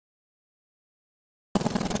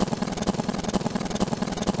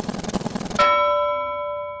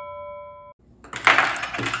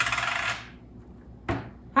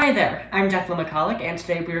Hi there, I'm Declan McCulloch, and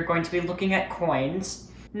today we are going to be looking at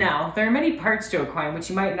coins. Now, there are many parts to a coin which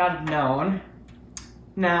you might not have known.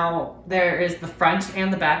 Now, there is the front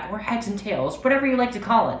and the back, or heads and tails, whatever you like to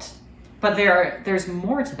call it. But there's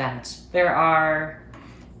more to that. There are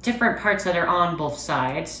different parts that are on both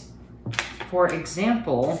sides. For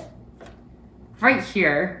example, right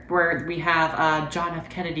here, where we have John F.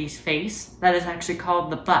 Kennedy's face, that is actually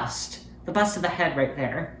called the bust of the head right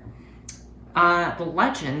there. The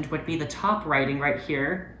legend would be the top writing right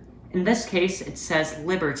here. In this case, it says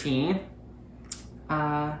Liberty.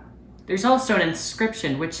 There's also an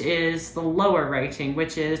inscription, which is the lower writing,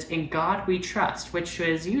 which is In God We Trust, which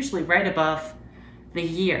is usually right above the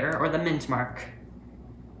year or the mint mark.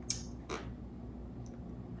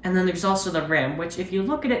 And then there's also the rim, which if you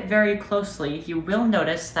look at it very closely, you will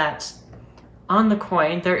notice that on the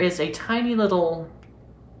coin there is a tiny little...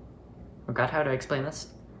 Oh god, how do I explain this?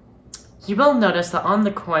 You will notice that on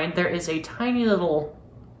the coin there is a tiny little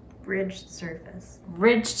ridged surface,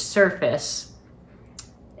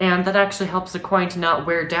 and that actually helps the coin to not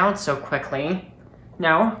wear down so quickly.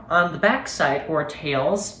 Now, on the back side, or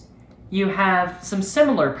tails, you have some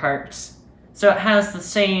similar parts. So it has the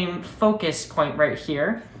same focus point right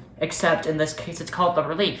here, except in this case it's called the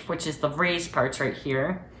relief, which is the raised parts right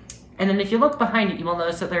here. And then if you look behind it, you will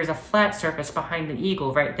notice that there's a flat surface behind the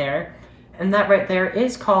eagle right there. And that right there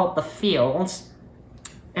is called the field.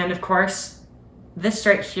 And of course, this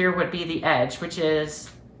right here would be the edge, which is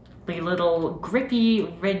the little grippy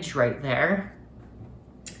ridge right there.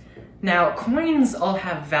 Now, coins all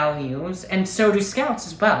have values, and so do scouts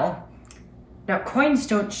as well. Now, coins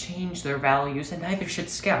don't change their values, and neither should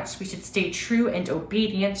scouts. We should stay true and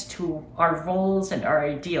obedient to our roles and our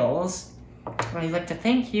ideals. I'd like to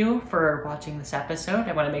thank you for watching this episode.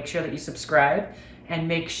 I want to make sure that you subscribe, and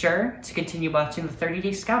make sure to continue watching the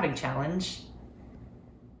 30-Day Scouting Challenge.